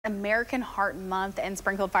American Heart Month, and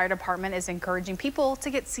Springfield Fire Department is encouraging people to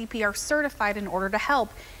get CPR certified in order to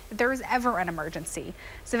help if there is ever an emergency.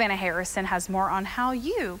 Savannah Harrison has more on how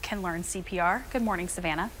you can learn CPR. Good morning,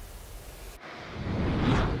 Savannah.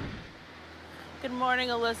 Good morning,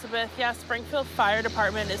 Elizabeth. Yeah, Springfield Fire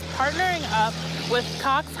Department is partnering up with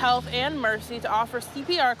Cox Health and Mercy to offer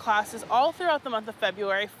CPR classes all throughout the month of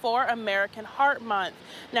February for American Heart Month.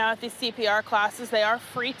 Now, at these CPR classes, they are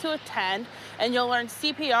free to attend, and you'll learn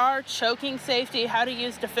CPR, choking safety, how to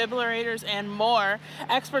use defibrillators, and more.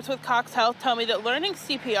 Experts with Cox Health tell me that learning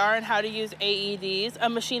CPR and how to use AEDs, a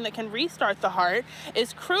machine that can restart the heart,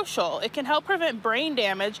 is crucial. It can help prevent brain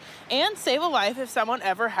damage and save a life if someone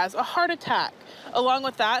ever has a heart attack. Along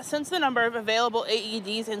with that, since the number of available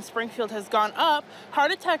AEDs in Springfield has gone up,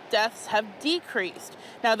 heart attack deaths have decreased.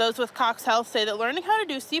 Now, those with Cox Health say that learning how to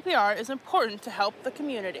do CPR is important to help the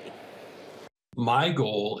community. My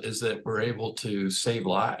goal is that we're able to save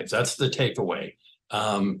lives. That's the takeaway.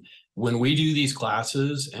 When we do these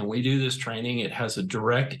classes and we do this training, it has a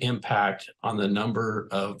direct impact on the number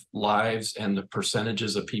of lives and the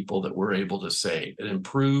percentages of people that we're able to save. It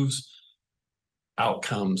improves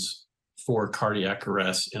outcomes for cardiac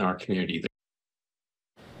arrest in our community.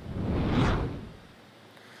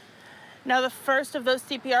 Now, the first of those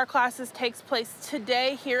CPR classes takes place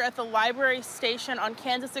today here at the library station on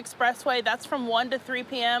Kansas Expressway. That's from 1 to 3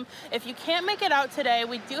 p.m. If you can't make it out today,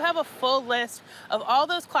 we do have a full list of all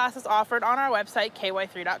those classes offered on our website,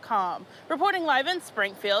 ky3.com. Reporting live in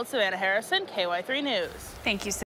Springfield, Savannah Harrison, KY3 News. Thank you,